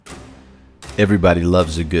Everybody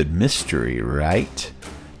loves a good mystery, right?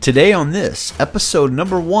 Today on this, episode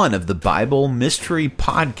number 1 of the Bible Mystery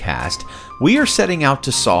Podcast, we are setting out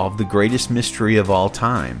to solve the greatest mystery of all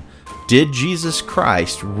time. Did Jesus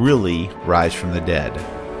Christ really rise from the dead?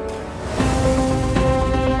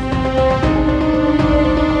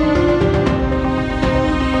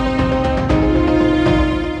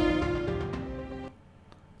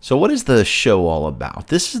 So what is the show all about?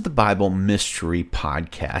 This is the Bible Mystery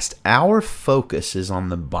Podcast. Our focus is on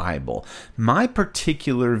the Bible. My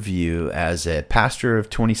particular view as a pastor of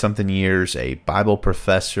 20-something years, a Bible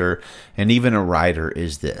professor, and even a writer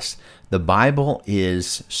is this. The Bible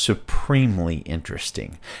is supremely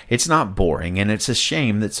interesting. It's not boring, and it's a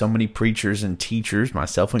shame that so many preachers and teachers,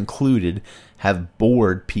 myself included, have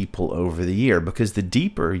bored people over the year, because the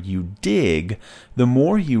deeper you dig, the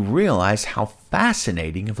more you realize how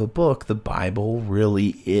fascinating of a book the Bible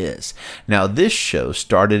really is. Now, this show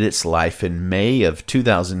started its life in May of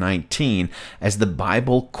 2019 as the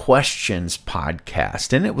Bible Questions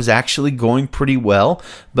podcast, and it was actually going pretty well,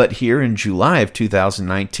 but here in July of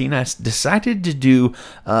 2019, I decided to do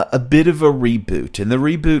a bit of a reboot, and the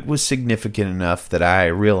reboot was significant enough that I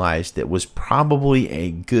realized it was probably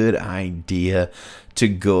a good idea to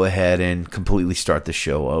go ahead and completely start the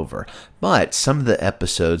show over. But some of the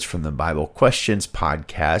episodes from the Bible Questions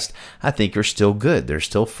podcast, I think, are still good. They're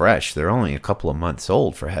still fresh. They're only a couple of months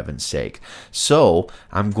old, for heaven's sake. So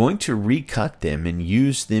I'm going to recut them and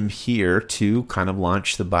use them here to kind of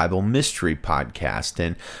launch the Bible Mystery Podcast.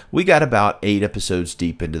 And we got about 8 episodes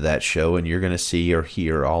deep into that show, and you're going to see or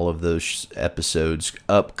hear all of those episodes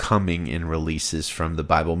upcoming in releases from the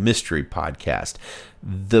Bible Mystery Podcast.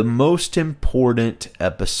 The most important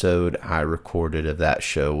episode I recorded of that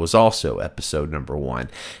show was also episode number 1,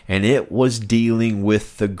 and it was dealing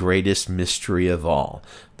with the greatest mystery of all,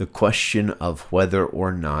 the question of whether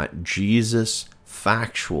or not Jesus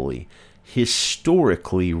factually,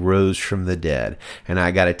 historically rose from the dead. And I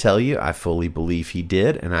got to tell you, I fully believe he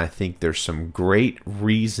did, and I think there's some great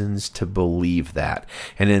reasons to believe that.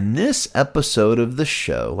 And in this episode of the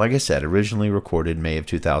show, like I said, originally recorded May of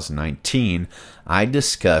 2019, I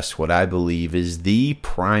discuss what I believe is the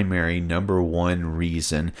primary number 1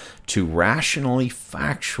 reason to rationally,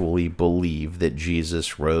 factually believe that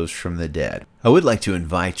Jesus rose from the dead. I would like to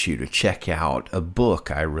invite you to check out a book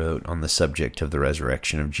I wrote on the subject of the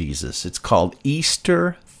resurrection of Jesus. It's called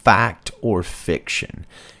Easter, Fact or Fiction.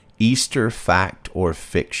 Easter, Fact or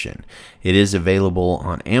Fiction. It is available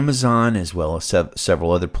on Amazon as well as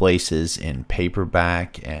several other places in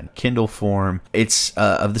paperback and Kindle form. It's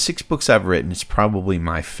of the 6 books I've written, it's probably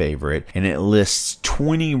my favorite, and it lists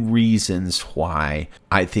 20 reasons why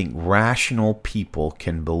I think rational people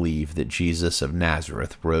can believe that Jesus of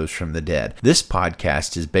Nazareth rose from the dead. This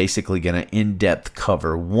podcast is basically going to in-depth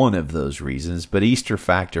cover one of those reasons, but Easter,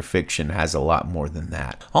 Fact or Fiction has a lot more than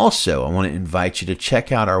that. Also, I want to invite you to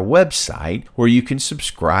check out our website where you can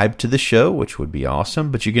subscribe to the show, which would be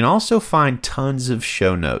awesome, but you can also find tons of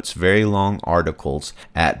show notes, very long articles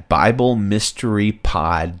at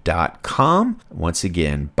BibleMysteryPod.com. Once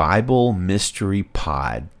again,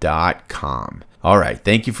 BibleMysteryPod.com. All right,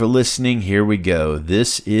 thank you for listening. Here we go.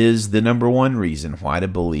 This is the number 1 reason why to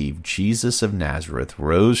believe Jesus of Nazareth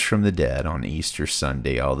rose from the dead on Easter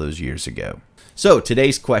Sunday all those years ago. So,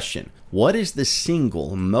 today's question: what is the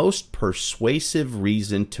single most persuasive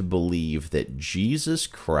reason to believe that Jesus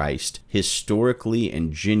Christ historically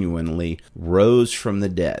and genuinely rose from the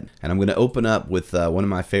dead? And I'm going to open up with one of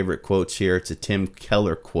my favorite quotes here. It's a Tim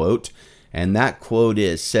Keller quote, and that quote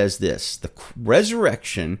says this: "The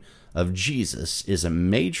resurrection of Jesus is a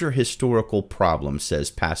major historical problem," says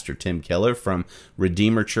Pastor Tim Keller from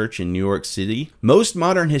Redeemer Church in New York City. "Most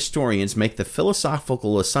modern historians make the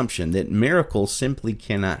philosophical assumption that miracles simply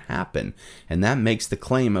cannot happen, and that makes the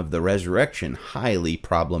claim of the resurrection highly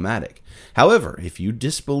problematic. However, if you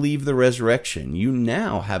disbelieve the resurrection, you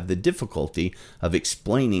now have the difficulty of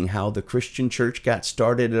explaining how the Christian church got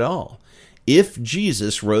started at all. If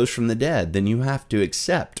Jesus rose from the dead, then you have to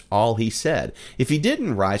accept all he said. If he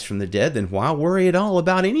didn't rise from the dead, then why worry at all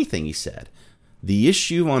about anything he said? The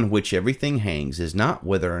issue on which everything hangs is not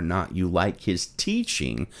whether or not you like his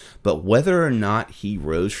teaching, but whether or not he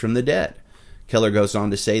rose from the dead." Keller goes on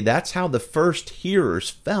to say that's how the first hearers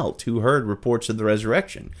felt who heard reports of the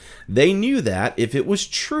resurrection. They knew that if it was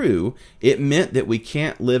true, it meant that we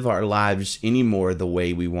can't live our lives anymore the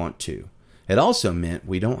way we want to. It also meant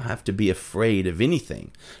we don't have to be afraid of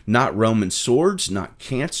anything. Not Roman swords, not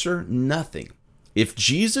cancer, nothing. If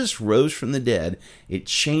Jesus rose from the dead, it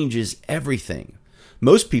changes everything.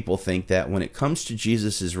 Most people think that when it comes to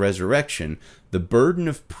Jesus' resurrection, the burden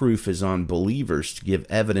of proof is on believers to give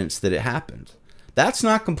evidence that it happened. That's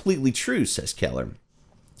not completely true, says Keller.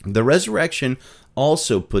 The resurrection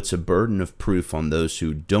also puts a burden of proof on those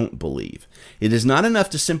who don't believe. It is not enough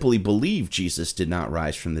to simply believe Jesus did not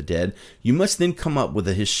rise from the dead. You must then come up with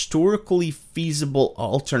a historically feasible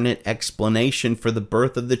alternate explanation for the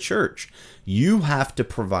birth of the church. You have to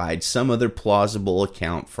provide some other plausible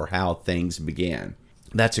account for how things began.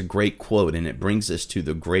 That's a great quote, and it brings us to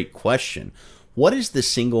the great question. What is the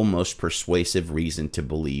single most persuasive reason to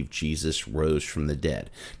believe Jesus rose from the dead?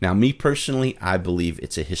 Now, me personally, I believe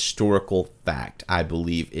it's a historical fact. I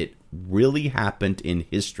believe it really happened in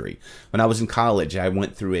history. When I was in college, I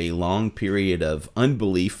went through a long period of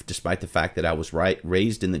unbelief, despite the fact that I was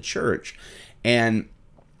raised in the church. And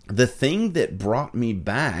the thing that brought me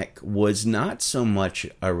back was not so much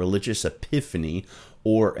a religious epiphany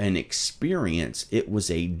or an experience. It was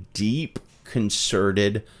a deep,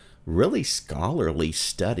 concerted, really scholarly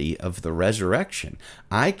study of the resurrection.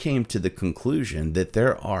 I came to the conclusion that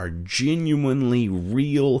there are genuinely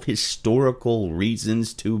real historical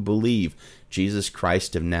reasons to believe Jesus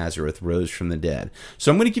Christ of Nazareth rose from the dead.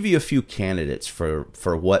 So I'm going to give you a few candidates for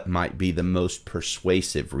what might be the most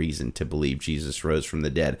persuasive reason to believe Jesus rose from the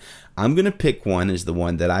dead. I'm going to pick one as the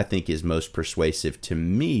one that I think is most persuasive to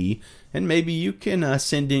me, and maybe you can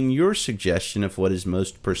send in your suggestion of what is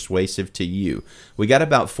most persuasive to you. We got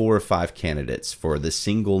about 4 or 5 candidates for the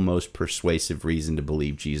single most persuasive reason to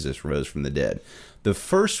believe Jesus rose from the dead. The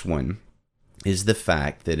first one is the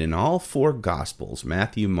fact that in all 4 Gospels,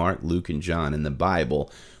 Matthew, Mark, Luke, and John in the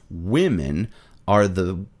Bible, women are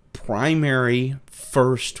the primary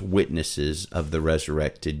first witnesses of the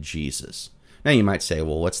resurrected Jesus. Now you might say,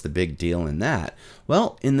 well, what's the big deal in that?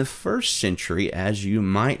 Well, in the first century, as you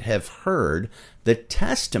might have heard, the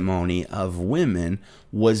testimony of women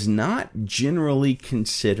was not generally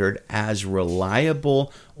considered as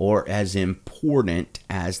reliable or as important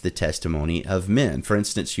as the testimony of men. For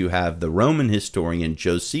instance, you have the Roman historian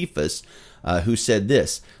Josephus, who said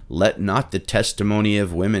this, "Let not the testimony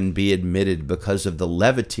of women be admitted because of the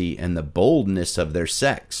levity and the boldness of their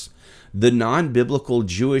sex." The non-biblical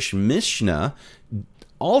Jewish Mishnah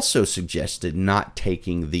also suggested not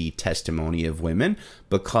taking the testimony of women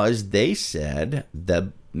because the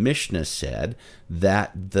Mishnah said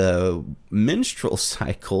that the menstrual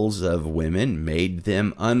cycles of women made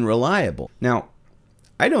them unreliable. Now,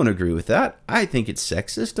 I don't agree with that. I think it's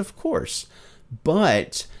sexist, of course.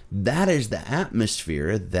 But that is the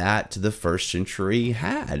atmosphere that the first century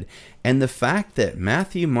had. And the fact that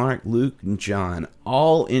Matthew, Mark, Luke, and John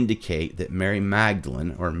all indicate that Mary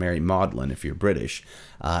Magdalene, or Mary Magdalene if you're British,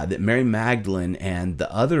 that Mary Magdalene and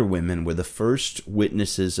the other women were the first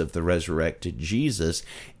witnesses of the resurrected Jesus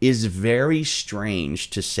is very strange,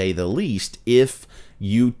 to say the least, if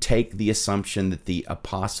you take the assumption that the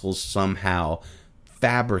apostles somehow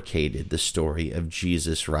fabricated the story of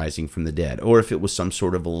Jesus rising from the dead, or if it was some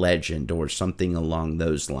sort of a legend or something along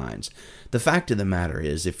those lines. The fact of the matter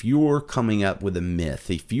is, if you're coming up with a myth,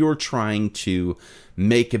 if you're trying to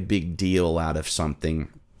make a big deal out of something,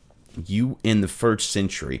 you in the first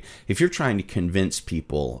century, if you're trying to convince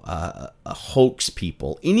people, hoax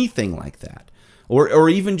people, anything like that, or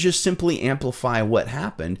even just simply amplify what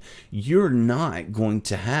happened, you're not going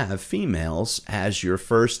to have females as your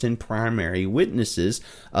first and primary witnesses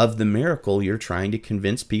of the miracle you're trying to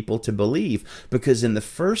convince people to believe, because in the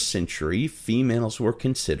first century, females were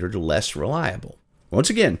considered less reliable. Once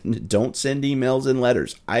again, don't send emails and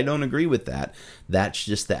letters. I don't agree with that. That's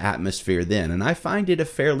just the atmosphere then. And I find it a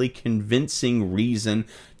fairly convincing reason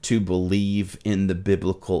to believe in the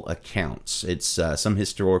biblical accounts. It's some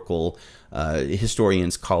historians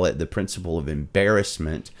call it the principle of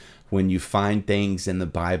embarrassment. When you find things in the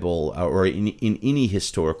Bible or in any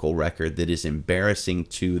historical record that is embarrassing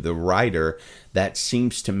to the writer, that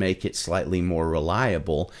seems to make it slightly more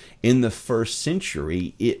reliable. In the first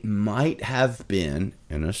century, it might have been,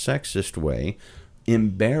 in a sexist way,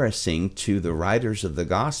 embarrassing to the writers of the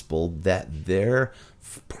gospel that their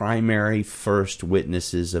primary first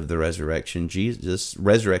witnesses of the resurrected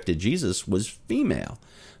Jesus was female.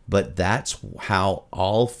 But that's how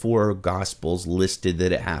all 4 Gospels listed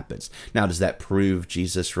that it happens. Now, does that prove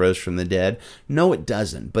Jesus rose from the dead? No, it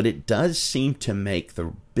doesn't. But it does seem to make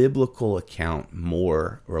the biblical account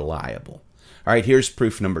more reliable. All right, here's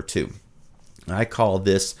proof number 2. I call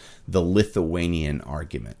this the Lithuanian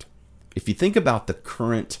argument. If you think about the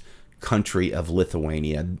current country of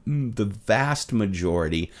Lithuania. The vast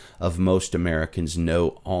majority of most Americans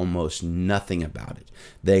know almost nothing about it.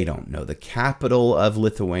 They don't know the capital of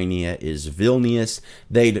Lithuania is Vilnius.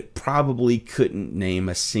 They probably couldn't name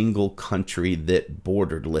a single country that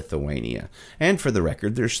bordered Lithuania. And for the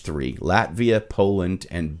record, there's three. Latvia, Poland,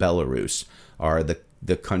 and Belarus are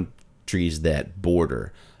the countries that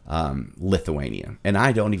border Lithuania. And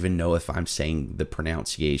I don't even know if I'm saying the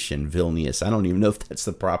pronunciation Vilnius. I don't even know if that's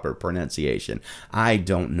the proper pronunciation. I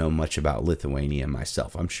don't know much about Lithuania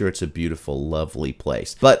myself. I'm sure it's a beautiful, lovely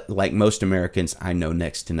place. But like most Americans, I know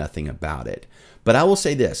next to nothing about it. But I will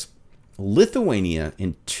say this. Lithuania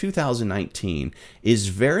in 2019 is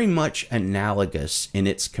very much analogous in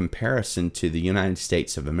its comparison to the United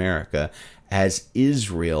States of America as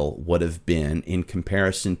Israel would have been in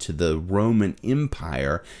comparison to the Roman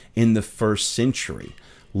Empire in the first century.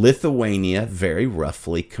 Lithuania very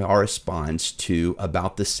roughly corresponds to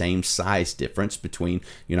about the same size difference between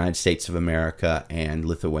United States of America and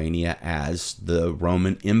Lithuania as the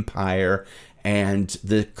Roman Empire and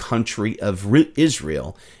the country of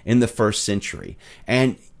Israel in the first century.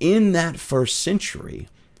 And in that first century,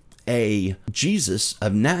 a Jesus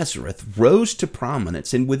of Nazareth rose to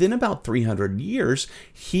prominence, and within about 300 years,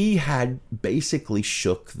 he had basically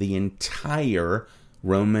shook the entire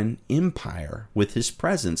Roman Empire with his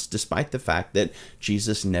presence, despite the fact that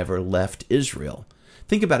Jesus never left Israel.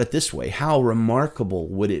 Think about it this way. How remarkable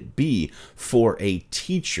would it be for a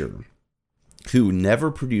teacher who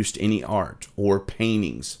never produced any art or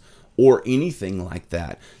paintings or anything like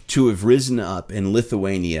that to have risen up in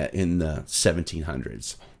Lithuania in the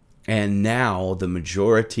 1700s? And now the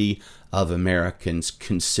majority of Americans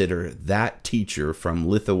consider that teacher from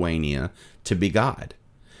Lithuania to be God.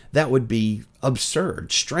 That would be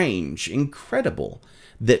absurd, strange, incredible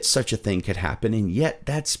that such a thing could happen. And yet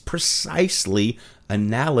that's precisely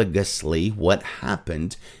analogously what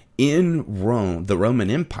happened in Rome, the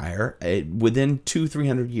Roman Empire, within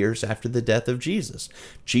 200-300 years after the death of Jesus.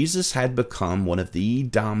 Jesus had become one of the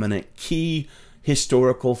dominant key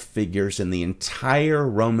historical figures in the entire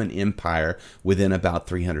Roman Empire within about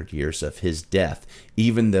 300 years of his death,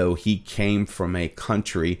 even though he came from a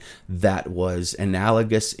country that was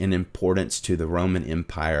analogous in importance to the Roman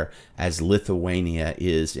Empire as Lithuania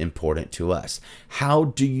is important to us. How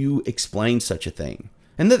do you explain such a thing?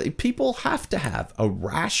 And that people have to have a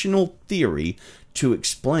rational theory to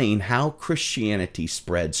explain how Christianity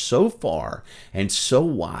spread so far and so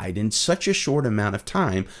wide in such a short amount of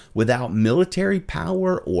time without military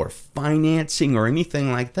power or financing or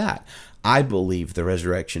anything like that. I believe the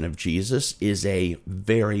resurrection of Jesus is a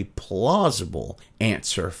very plausible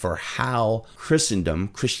answer for how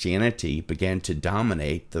Christianity began to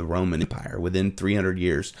dominate the Roman Empire within 300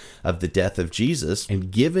 years of the death of Jesus.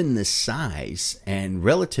 And given the size and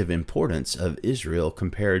relative importance of Israel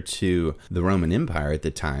compared to the Roman Empire at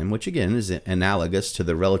the time, which again is analogous to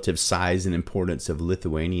the relative size and importance of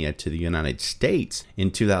Lithuania to the United States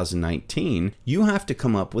in 2019, you have to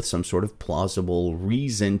come up with some sort of plausible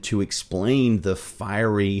reason to explain the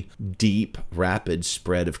fiery, deep, rapid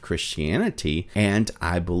spread of Christianity, and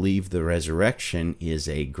I believe the resurrection is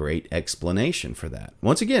a great explanation for that.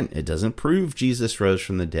 Once again, it doesn't prove Jesus rose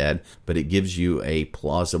from the dead, but it gives you a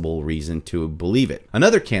plausible reason to believe it.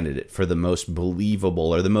 Another candidate for the most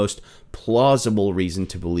believable or the most plausible reason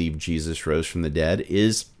to believe Jesus rose from the dead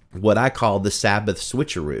is what I call the Sabbath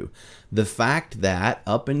switcheroo. The fact that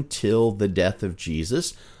up until the death of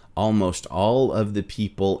Jesus, almost all of the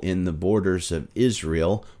people in the borders of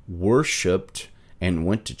Israel worshiped and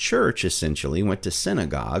went to church, essentially, went to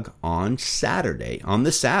synagogue on Saturday, on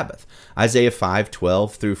the Sabbath. Isaiah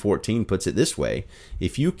 5:12 through 14 puts it this way: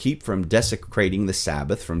 if you keep from desecrating the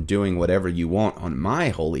Sabbath, from doing whatever you want on my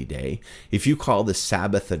holy day, if you call the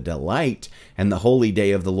Sabbath a delight and the holy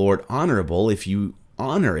day of the Lord honorable, if you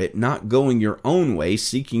honor it, not going your own way,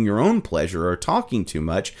 seeking your own pleasure, or talking too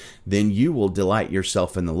much, then you will delight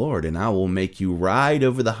yourself in the Lord, and I will make you ride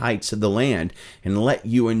over the heights of the land and let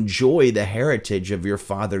you enjoy the heritage of your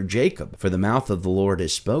father Jacob, for the mouth of the Lord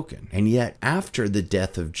has spoken. And yet, after the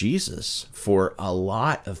death of Jesus, for a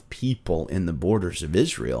lot of people in the borders of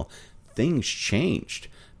Israel, things changed.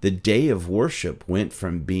 The day of worship went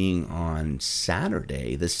from being on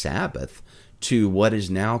Saturday, the Sabbath, to what is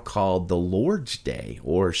now called the Lord's Day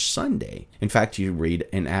or Sunday. In fact, you read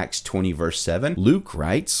in Acts 20 verse 7, Luke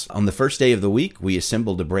writes, on the first day of the week, we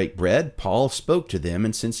assembled to break bread. Paul spoke to them,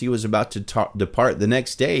 and since he was about to depart the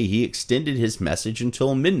next day, he extended his message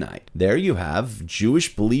until midnight. There you have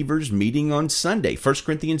Jewish believers meeting on Sunday. 1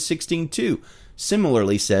 Corinthians 16:2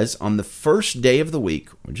 similarly says, on the first day of the week,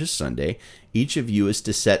 which is Sunday, each of you is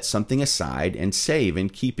to set something aside and save in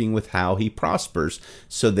keeping with how he prospers,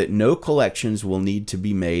 so that no collections will need to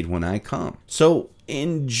be made when I come. So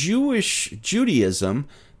in Judaism,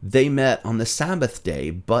 they met on the Sabbath day,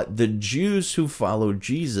 but the Jews who followed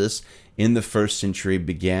Jesus in the first century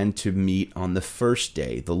began to meet on the first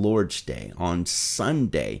day, the Lord's Day, on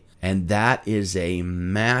Sunday. And that is a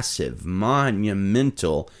massive,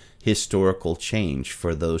 monumental historical change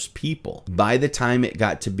for those people. By the time it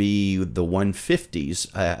got to be the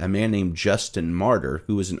 150s, a man named Justin Martyr,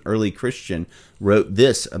 who was an early Christian, wrote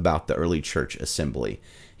this about the early church assembly.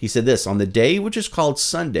 He said this, on the day which is called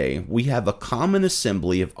Sunday, we have a common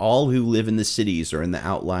assembly of all who live in the cities or in the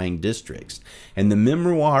outlying districts, and the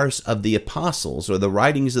memoirs of the apostles or the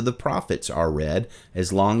writings of the prophets are read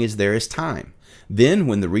as long as there is time. Then,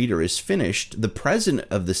 when the reader is finished, the president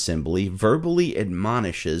of the assembly verbally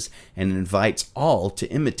admonishes and invites all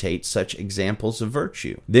to imitate such examples of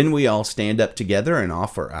virtue. Then we all stand up together and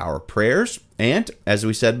offer our prayers, and, as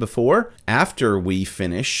we said before, after we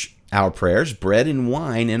finish our prayers, bread and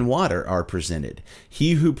wine and water are presented.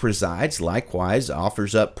 He who presides likewise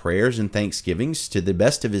offers up prayers and thanksgivings to the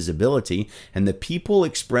best of his ability, and the people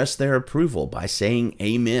express their approval by saying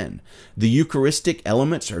Amen. The Eucharistic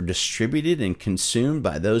elements are distributed and consumed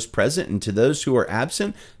by those present, and to those who are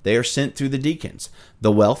absent, they are sent through the deacons.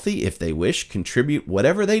 The wealthy, if they wish, contribute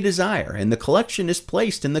whatever they desire, and the collection is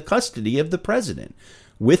placed in the custody of the president.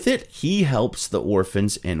 With it, he helps the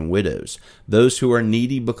orphans and widows, those who are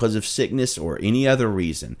needy because of sickness or any other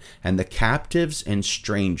reason, and the captives and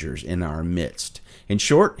strangers in our midst. In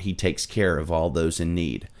short, he takes care of all those in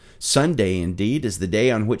need. Sunday, indeed, is the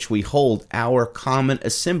day on which we hold our common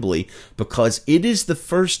assembly, because it is the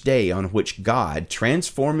first day on which God,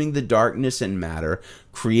 transforming the darkness and matter,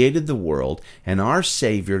 created the world, and our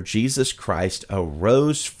Savior, Jesus Christ,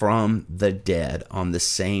 arose from the dead on the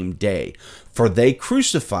same day. For they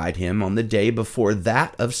crucified him on the day before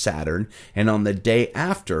that of Saturn, and on the day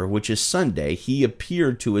after, which is Sunday, he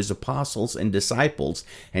appeared to his apostles and disciples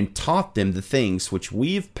and taught them the things which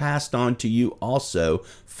we've passed on to you also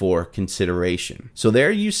for consideration. So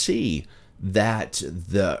there you see that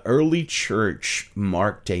the early church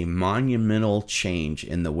marked a monumental change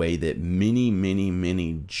in the way that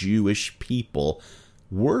many Jewish people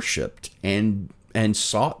worshiped and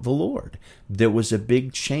sought the Lord. There was a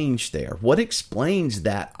big change there. What explains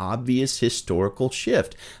that obvious historical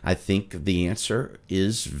shift? I think the answer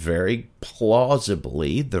is very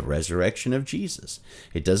plausibly the resurrection of Jesus.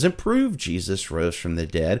 It doesn't prove Jesus rose from the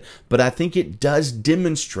dead, but I think it does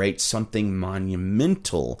demonstrate something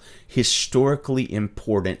monumental, historically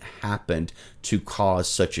important happened to cause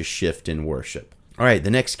such a shift in worship. All right,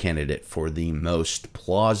 the next candidate for the most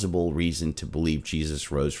plausible reason to believe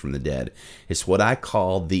Jesus rose from the dead is what I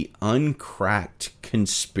call the uncracked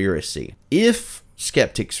conspiracy. If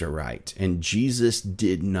skeptics are right and Jesus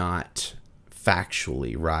did not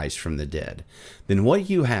factually rise from the dead, then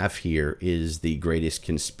what you have here is the greatest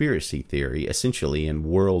conspiracy theory, essentially, in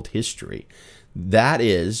world history. That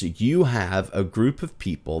is, you have a group of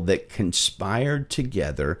people that conspired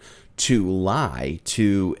together to lie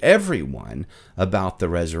to everyone about the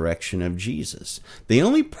resurrection of Jesus. The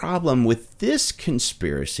only problem with this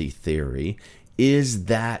conspiracy theory is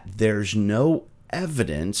that there's no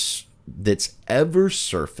evidence that's ever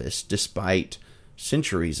surfaced, despite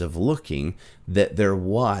centuries of looking, that there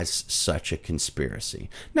was such a conspiracy.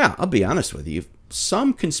 Now, I'll be honest with you,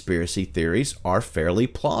 some conspiracy theories are fairly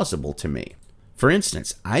plausible to me. For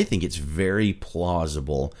instance, I think it's very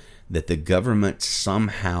plausible that the government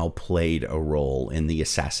somehow played a role in the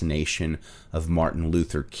assassination of Martin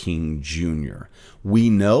Luther King Jr. We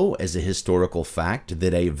know as a historical fact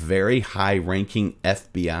that a very high-ranking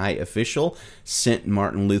FBI official sent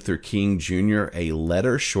Martin Luther King Jr. a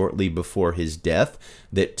letter shortly before his death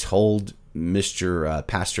that told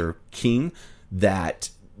Pastor King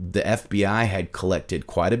that the FBI had collected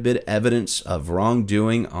quite a bit of evidence of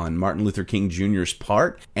wrongdoing on Martin Luther King Jr.'s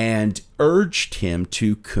part and urged him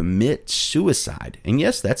to commit suicide. And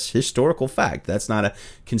yes, that's historical fact. That's not a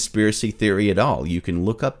conspiracy theory at all. You can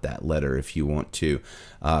look up that letter if you want to.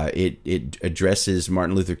 It addresses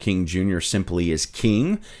Martin Luther King Jr. simply as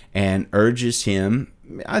king and urges him,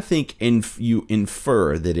 I think you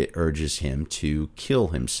infer that it urges him to kill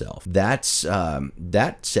himself. That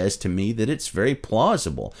says to me that it's very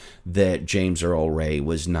plausible that James Earl Ray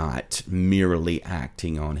was not merely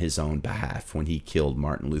acting on his own behalf when he killed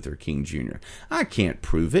Martin Luther King Jr. I can't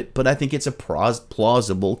prove it, but I think it's a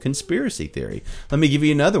plausible conspiracy theory. Let me give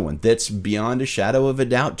you another one that's beyond a shadow of a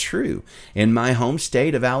doubt true. In my home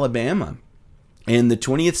state of Alabama, In the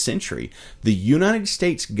 20th century, the United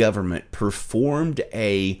States government performed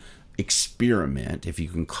a experiment, if you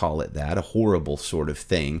can call it that, a horrible sort of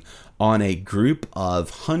thing, on a group of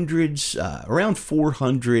hundreds, around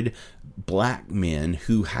 400 black men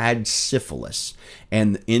who had syphilis.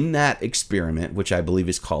 And in that experiment, which I believe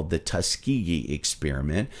is called the Tuskegee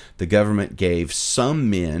experiment, the government gave some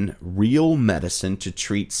men real medicine to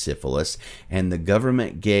treat syphilis, and the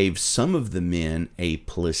government gave some of the men a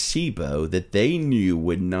placebo that they knew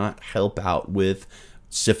would not help out with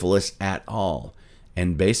syphilis at all.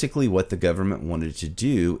 And basically what the government wanted to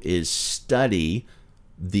do is study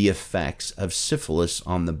the effects of syphilis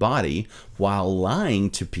on the body while lying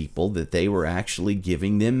to people that they were actually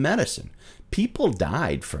giving them medicine. People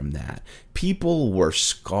died from that. People were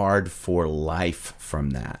scarred for life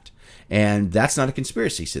from that. And that's not a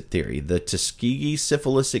conspiracy theory. The Tuskegee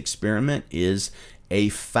syphilis experiment is a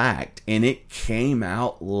fact, and it came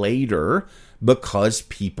out later because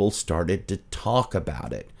people started to talk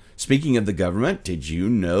about it. Speaking of the government, did you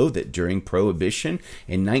know that during Prohibition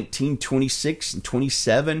in 1926 and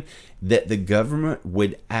 27, that the government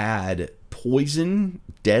would add poison,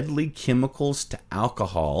 deadly chemicals to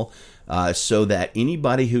alcohol so that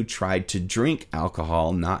anybody who tried to drink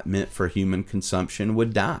alcohol not meant for human consumption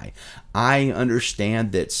would die? I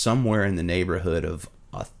understand that somewhere in the neighborhood of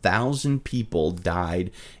 1,000 people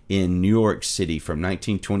died in New York City from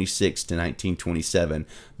 1926 to 1927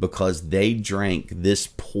 because they drank this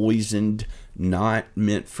poisoned, not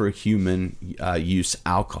meant for human use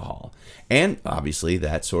alcohol. And obviously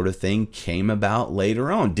that sort of thing came about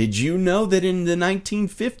later on. Did you know that in the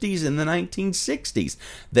 1950s and the 1960s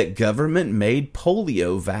that government-made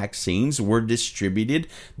polio vaccines were distributed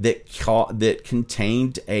that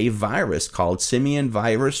contained a virus called simian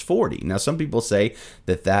virus 40? Now, some people say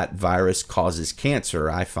that that virus causes cancer.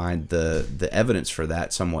 I find the evidence for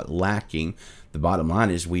that somewhat lacking. The bottom line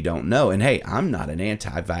is we don't know. And hey, I'm not an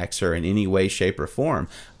anti-vaxxer in any way, shape, or form.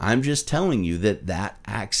 I'm just telling you that that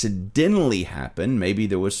accidentally happened. Maybe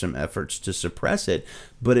there was some efforts to suppress it,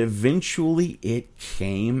 but eventually it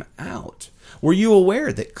came out. Were you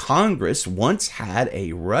aware that Congress once had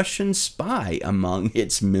a Russian spy among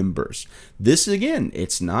its members? This, again,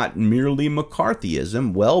 it's not merely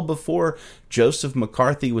McCarthyism. Well before Joseph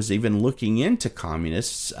McCarthy was even looking into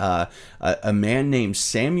communists, a man named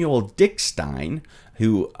Samuel Dickstein,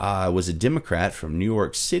 who was a Democrat from New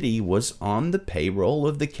York City, was on the payroll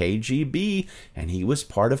of the KGB, and he was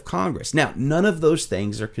part of Congress. Now, none of those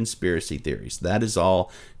things are conspiracy theories. That is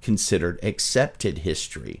all considered accepted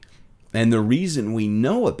history. And the reason we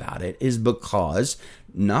know about it is because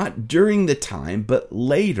not during the time, but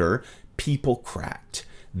later, people cracked.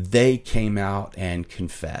 They came out and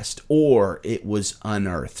confessed, or it was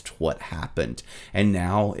unearthed what happened. And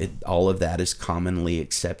now all of that is commonly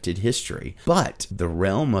accepted history. But the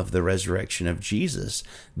realm of the resurrection of Jesus,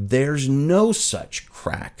 there's no such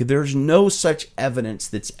crack. There's no such evidence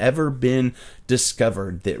that's ever been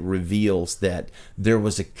discovered that reveals that there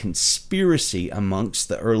was a conspiracy amongst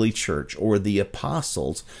the early church or the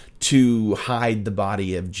apostles to hide the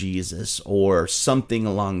body of Jesus or something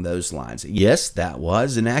along those lines. Yes, that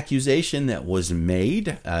was an accusation that was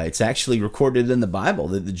made. It's actually recorded in the Bible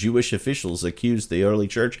that the Jewish officials accused the early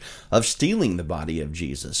church of stealing the body of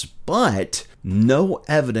Jesus. But no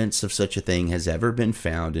evidence of such a thing has ever been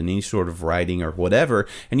found in any sort of writing or whatever.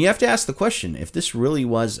 And you have to ask the question, if this really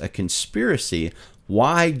was a conspiracy,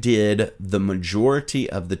 why did the majority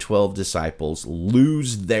of the 12 disciples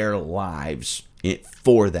lose their lives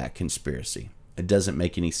for that conspiracy? It doesn't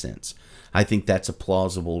make any sense. I think that's a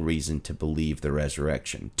plausible reason to believe the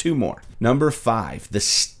resurrection. Two more. Number 5, the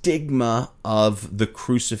stigma of the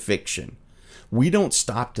crucifixion. We don't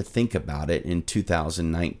stop to think about it in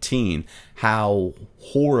 2019, how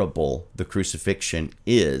horrible the crucifixion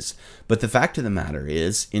is. But the fact of the matter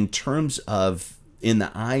is, in terms of, in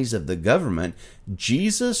the eyes of the government,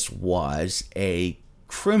 Jesus was a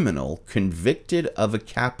criminal convicted of a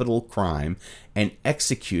capital crime and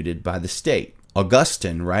executed by the state.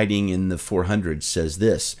 Augustine, writing in the 400s, says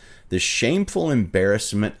this: "The shameful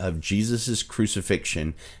embarrassment of Jesus'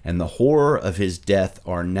 crucifixion and the horror of his death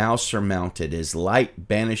are now surmounted as light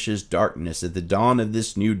banishes darkness at the dawn of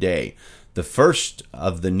this new day, the first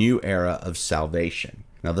of the new era of salvation."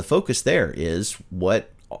 Now, the focus there is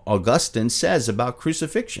what Augustine says about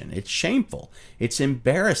crucifixion. It's shameful. It's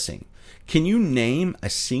embarrassing. Can you name a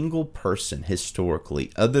single person historically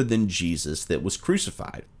other than Jesus that was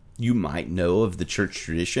crucified? You might know of the church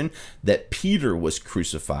tradition that Peter was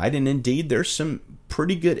crucified, and indeed there's some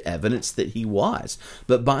pretty good evidence that he was.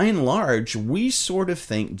 But by and large, we sort of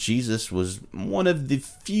think Jesus was one of the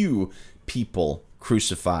few people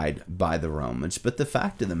crucified by the Romans. But the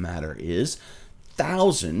fact of the matter is,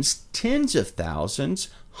 thousands, tens of thousands,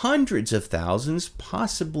 hundreds of thousands,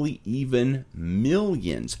 possibly even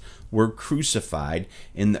millions were crucified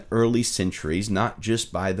in the early centuries, not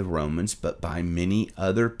just by the Romans, but by many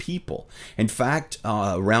other people. In fact,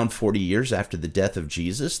 around 40 years after the death of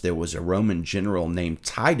Jesus, there was a Roman general named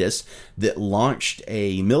Titus that launched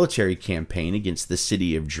a military campaign against the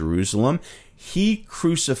city of Jerusalem. He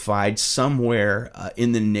crucified somewhere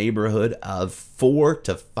in the neighborhood of 400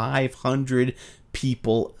 to 500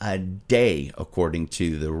 people a day, according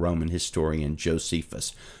to the Roman historian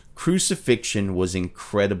Josephus. Crucifixion was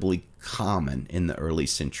incredibly common in the early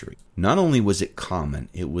century. Not only was it common,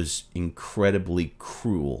 it was incredibly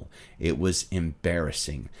cruel. It was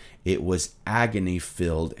embarrassing. It was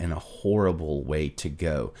agony-filled and a horrible way to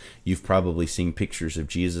go. You've probably seen pictures of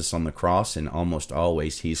Jesus on the cross, and almost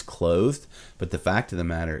always he's clothed. But the fact of the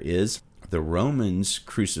matter is, the Romans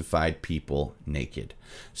crucified people naked.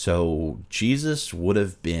 So Jesus would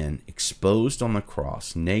have been exposed on the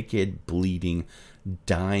cross, naked, bleeding,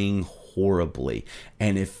 dying horribly.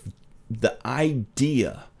 And if the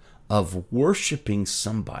idea of worshiping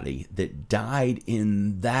somebody that died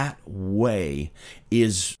in that way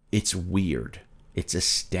it's weird. It's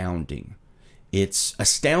astounding. It's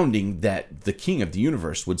astounding that the King of the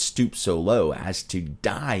universe would stoop so low as to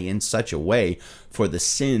die in such a way for the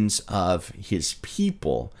sins of his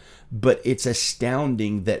people. But it's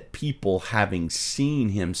astounding that people, having seen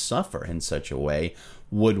him suffer in such a way,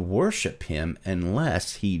 would worship him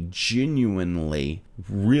unless he genuinely,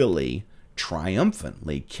 really,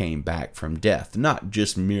 triumphantly came back from death, not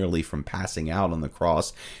just merely from passing out on the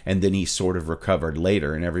cross and then he sort of recovered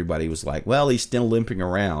later and everybody was like, well, he's still limping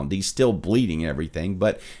around, he's still bleeding and everything,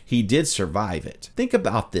 but he did survive it. Think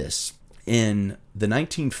about this. In the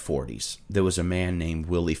 1940s, there was a man named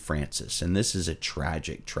Willie Francis, and this is a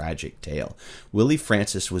tragic, tragic tale. Willie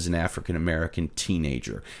Francis was an African-American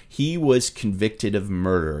teenager. He was convicted of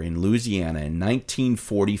murder in Louisiana in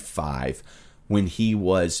 1945 when he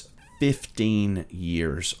was 15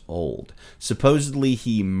 years old. Supposedly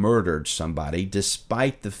he murdered somebody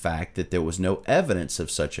despite the fact that there was no evidence of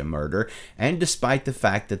such a murder and despite the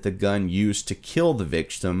fact that the gun used to kill the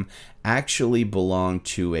victim actually belonged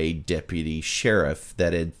to a deputy sheriff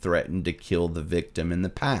that had threatened to kill the victim in the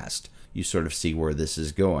past. You sort of see where this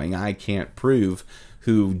is going. I can't prove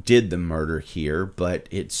who did the murder here, but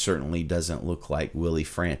it certainly doesn't look like Willie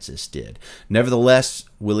Francis did. Nevertheless,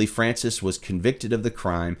 Willie Francis was convicted of the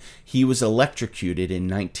crime. He was electrocuted in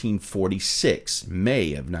 1946,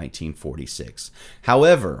 May of 1946.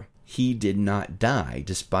 However, he did not die,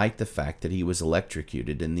 despite the fact that he was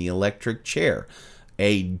electrocuted in the electric chair.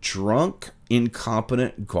 A drunk,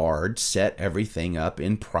 incompetent guard set everything up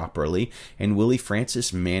improperly, and Willie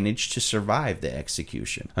Francis managed to survive the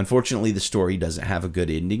execution. Unfortunately, the story doesn't have a good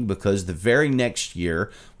ending because the very next year,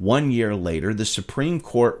 1 year later, the Supreme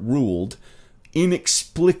Court ruled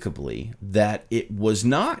inexplicably that it was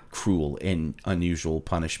not cruel and unusual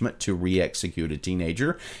punishment to re-execute a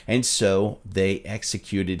teenager, and so they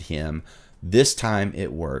executed him. This time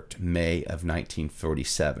it worked, May of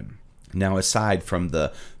 1947. Now, aside from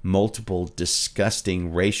the multiple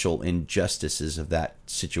disgusting racial injustices of that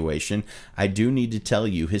situation, I do need to tell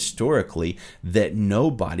you historically that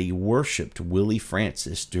nobody worshipped Willie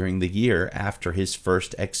Francis during the year after his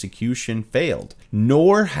first execution failed.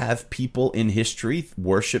 Nor have people in history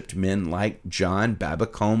worshipped men like John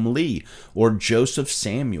Babbacombe Lee or Joseph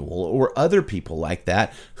Samuel or other people like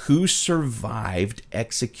that who survived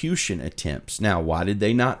execution attempts. Now, why did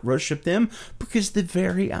they not worship them? Because the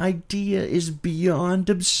very idea is beyond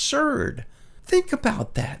absurd. Think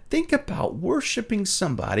about that. Think about worshiping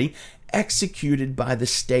somebody executed by the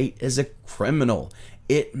state as a criminal.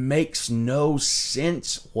 It makes no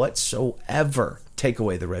sense whatsoever. Take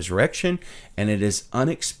away the resurrection, and it is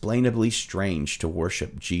unexplainably strange to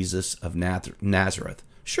worship Jesus of Nazareth.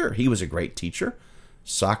 Sure, he was a great teacher.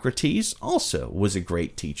 Socrates also was a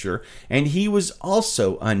great teacher, and he was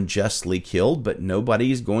also unjustly killed, but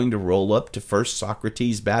nobody is going to roll up to First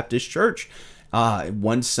Socrates Baptist Church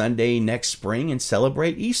one Sunday next spring and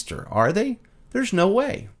celebrate Easter, are they? There's no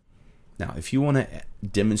way. Now, if you want a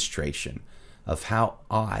demonstration of how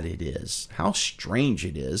odd it is, how strange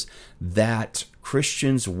it is that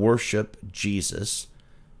Christians worship Jesus,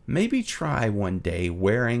 maybe try one day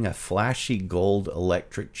wearing a flashy gold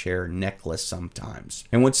electric chair necklace sometimes.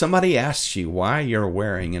 And when somebody asks you why you're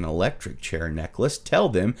wearing an electric chair necklace, tell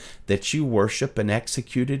them that you worship an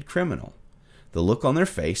executed criminal. The look on their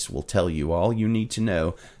face will tell you all you need to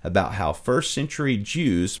know about how first century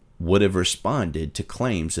Jews would have responded to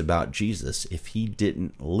claims about Jesus if he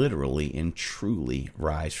didn't literally and truly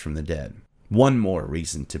rise from the dead. One more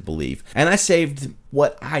reason to believe. And I saved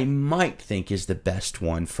what I might think is the best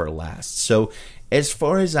one for last. So as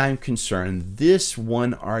far as I'm concerned, this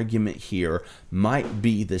one argument here might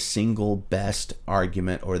be the single best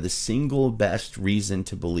argument or the single best reason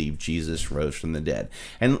to believe Jesus rose from the dead.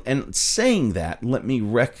 And saying that, let me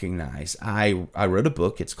recognize, I wrote a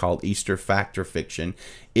book. It's called Easter Fact or Fiction.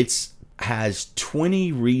 It has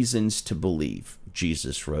 20 reasons to believe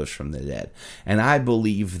Jesus rose from the dead. And I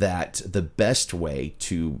believe that the best way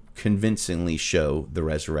to convincingly show the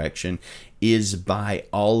resurrection is by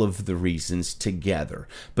all of the reasons together.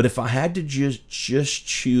 But if I had to just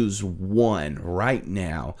choose one right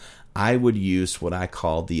now, I would use what I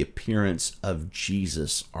call the appearance of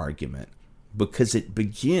Jesus argument, because it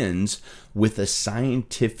begins with a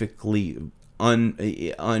scientifically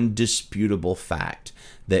undisputable fact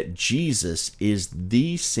that Jesus is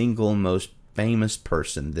the single most famous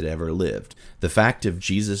person that ever lived. The fact of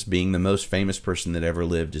Jesus being the most famous person that ever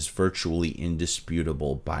lived is virtually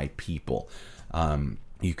indisputable by people.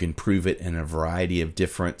 You can prove it in a variety of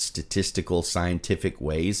different statistical, scientific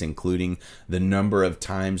ways, including the number of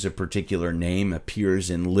times a particular name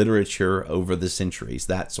appears in literature over the centuries,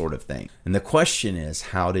 that sort of thing. And the question is,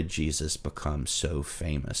 how did Jesus become so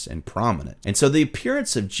famous and prominent? And so the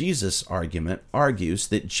appearance of Jesus argument argues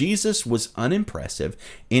that Jesus was unimpressive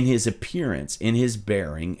in his appearance, in his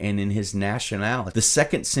bearing, and in his nationality. The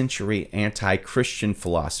second century anti-Christian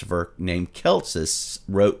philosopher named Celsus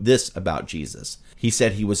wrote this about Jesus. He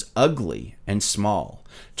said he was ugly and small.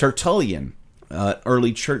 Tertullian,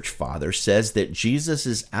 early church father, says that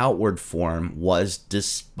Jesus' outward form was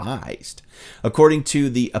despised. According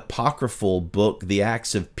to the apocryphal book, The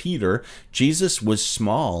Acts of Peter, Jesus was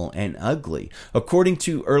small and ugly. According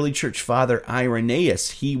to early church father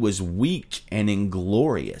Irenaeus, he was weak and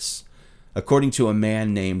inglorious. According to a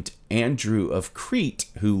man named Andrew of Crete,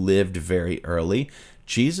 who lived very early,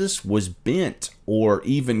 Jesus was bent or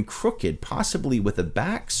even crooked, possibly with a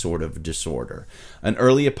back sort of disorder. An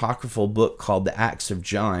early apocryphal book called The Acts of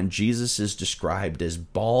John, Jesus is described as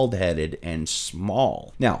bald-headed and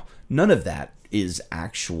small. Now, none of that is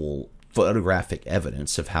actual photographic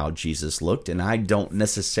evidence of how Jesus looked, and I don't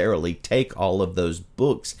necessarily take all of those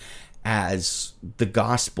books as the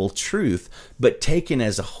gospel truth, but taken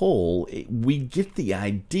as a whole, we get the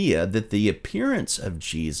idea that the appearance of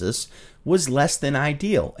Jesus was less than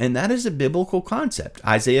ideal, and that is a biblical concept.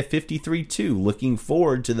 Isaiah 53:2, looking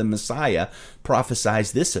forward to the Messiah,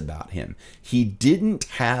 prophesies this about him. He didn't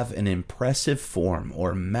have an impressive form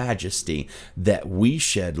or majesty that we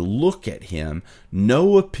should look at him,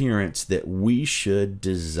 no appearance that we should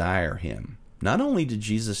desire him. Not only did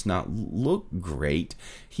Jesus not look great,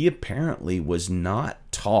 he apparently was not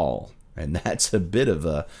tall, and that's a bit of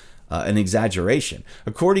an exaggeration.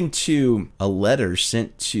 According to a letter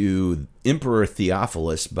sent to Emperor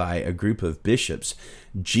Theophilus by a group of bishops,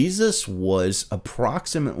 Jesus was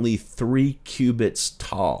approximately 3 cubits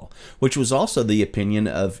tall, which was also the opinion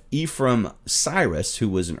of Ephraim Cyrus, who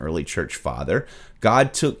was an early church father.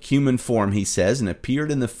 God took human form, he says, and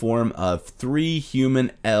appeared in the form of 3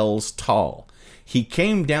 human ells tall. He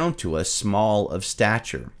came down to us small of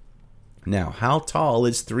stature. Now, how tall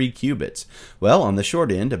is 3 cubits? Well, on the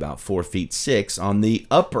short end, about 4 feet 6. On the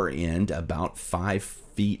upper end, about 5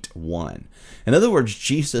 feet 1. In other words,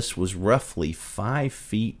 Jesus was roughly 5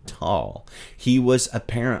 feet tall. He was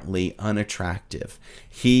apparently unattractive.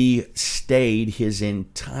 He stayed his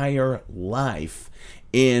entire life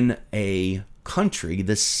in a country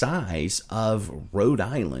the size of Rhode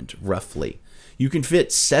Island, roughly. You can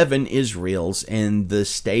fit 7 Israels in the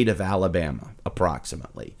state of Alabama,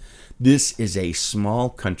 approximately. This is a small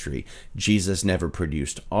country. Jesus never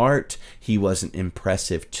produced art. He wasn't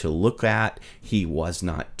impressive to look at. He was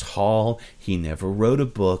not tall. He never wrote a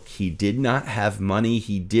book. He did not have money.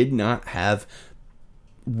 He did not have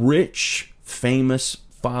rich, famous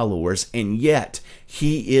followers, and yet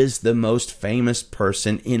he is the most famous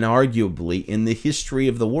person, inarguably, in the history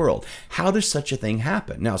of the world. How does such a thing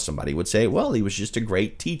happen? Now, somebody would say, well, he was just a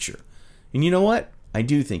great teacher. And you know what? I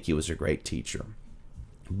do think he was a great teacher.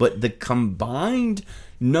 But the combined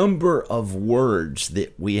number of words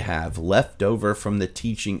that we have left over from the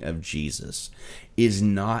teaching of Jesus is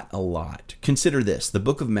not a lot. Consider this: the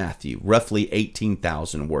book of Matthew, roughly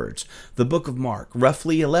 18,000 words. The book of Mark,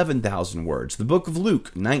 roughly 11,000 words. The book of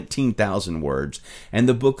Luke, 19,000 words. And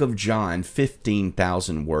the book of John,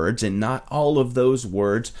 15,000 words. And not all of those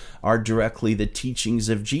words are directly the teachings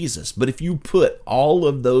of Jesus. But if you put all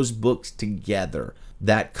of those books together,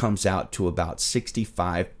 that comes out to about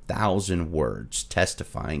 65,000 words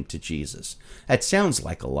testifying to Jesus. That sounds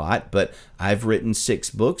like a lot, but I've written 6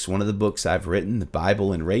 books. One of the books I've written, The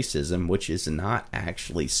Bible and Racism, which is not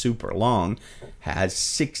actually super long, has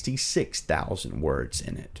 66,000 words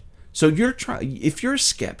in it. So if you're a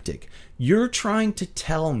skeptic, you're trying to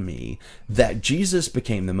tell me that Jesus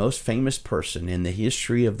became the most famous person in the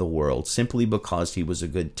history of the world simply because he was a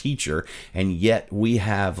good teacher, and yet we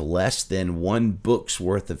have less than 1 book's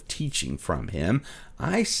worth of teaching from him.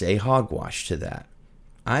 I say hogwash to that.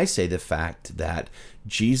 I say the fact that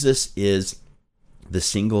Jesus is the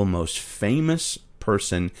single most famous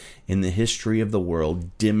person in the history of the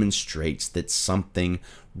world demonstrates that something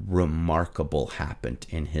remarkable happened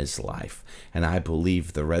in his life. And I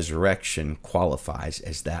believe the resurrection qualifies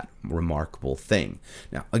as that remarkable thing.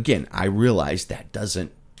 Now, again, I realize that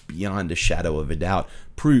doesn't, beyond a shadow of a doubt,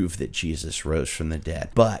 prove that Jesus rose from the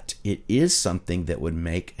dead. But it is something that would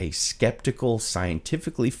make a skeptical,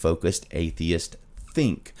 scientifically focused atheist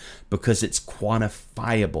think, because it's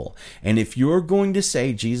quantifiable. And if you're going to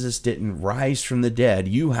say Jesus didn't rise from the dead,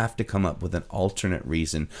 you have to come up with an alternate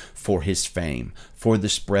reason for his fame, for the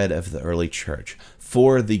spread of the early church,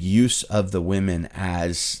 for the use of the women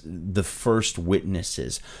as the first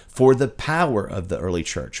witnesses, for the power of the early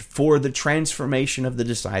church, for the transformation of the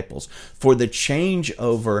disciples, for the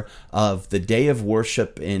changeover of the day of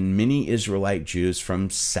worship in many Israelite Jews from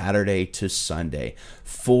Saturday to Sunday,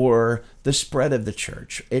 for the spread of the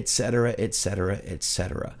church, etc., etc.,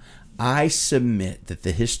 etc. I submit that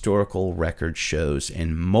the historical record shows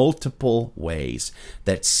in multiple ways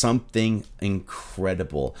that something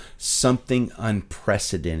incredible, something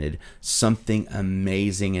unprecedented, something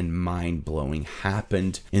amazing and mind-blowing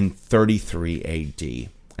happened in 33 AD.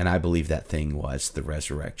 And I believe that thing was the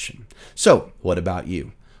resurrection. So, what about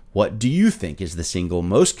you? What do you think is the single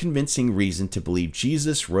most convincing reason to believe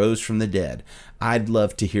Jesus rose from the dead? I'd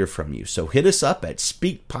love to hear from you. So hit us up at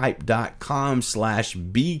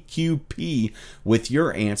speakpipe.com/BQP with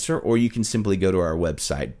your answer, or you can simply go to our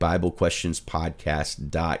website,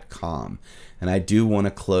 BibleQuestionspodcast.com. And I do want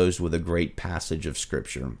to close with a great passage of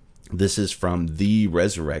Scripture. This is from the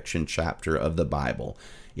resurrection chapter of the Bible.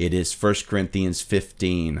 It is 1 Corinthians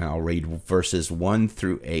 15. I'll read verses 1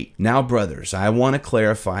 through 8. Now, brothers, I want to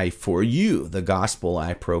clarify for you the gospel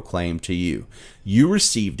I proclaim to you. You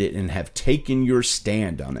received it and have taken your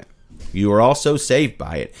stand on it. You are also saved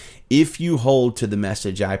by it, if you hold to the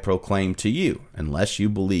message I proclaim to you, unless you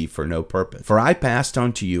believe for no purpose. For I passed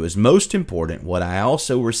on to you as most important what I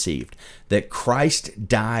also received, that Christ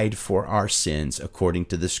died for our sins according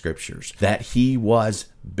to the Scriptures, that he was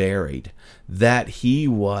buried, that he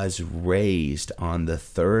was raised on the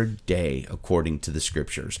 3rd day according to the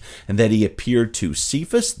Scriptures, and that he appeared to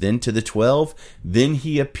Cephas, then to the 12, then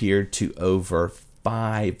he appeared to over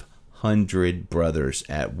 500 brothers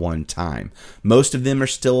at one time. Most of them are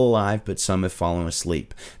still alive, but some have fallen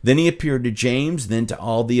asleep. Then he appeared to James, then to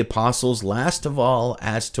all the apostles. Last of all,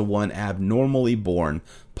 as to one abnormally born,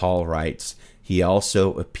 Paul writes, he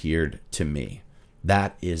also appeared to me.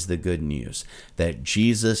 That is the good news, that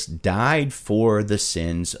Jesus died for the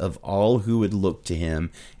sins of all who would look to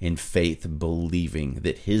him in faith, believing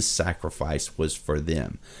that his sacrifice was for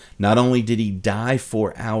them. Not only did he die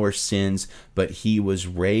for our sins, but he was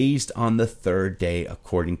raised on the 3rd day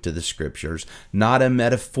according to the Scriptures. Not a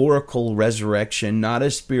metaphorical resurrection, not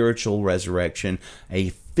a spiritual resurrection, a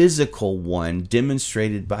physical one,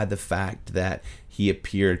 demonstrated by the fact that he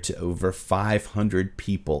appeared to over 500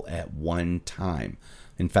 people at one time.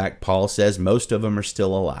 In fact, Paul says most of them are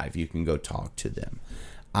still alive. You can go talk to them.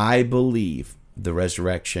 I believe the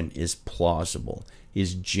resurrection is plausible,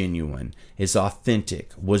 is genuine, is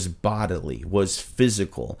authentic, was bodily, was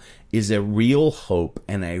physical, is a real hope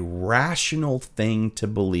and a rational thing to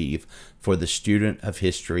believe for the student of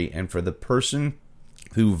history and for the person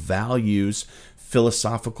who values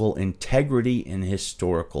philosophical integrity and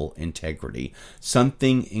historical integrity.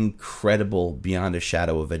 Something incredible beyond a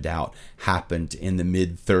shadow of a doubt happened in the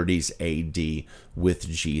mid-30s AD with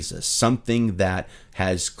Jesus, something that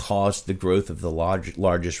has caused the growth of the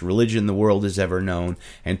largest religion the world has ever known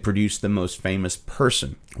and produced the most famous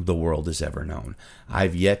person the world has ever known.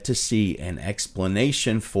 I've yet to see an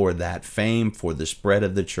explanation for that fame, for the spread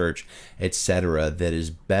of the church, etc., that is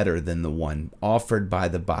better than the one offered by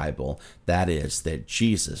the Bible. That is, that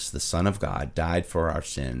Jesus, the Son of God, died for our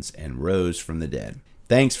sins and rose from the dead.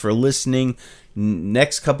 Thanks for listening.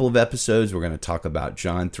 Next couple of episodes, we're going to talk about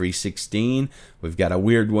John 3:16. We've got a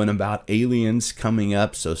weird one about aliens coming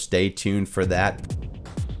up, so stay tuned for that.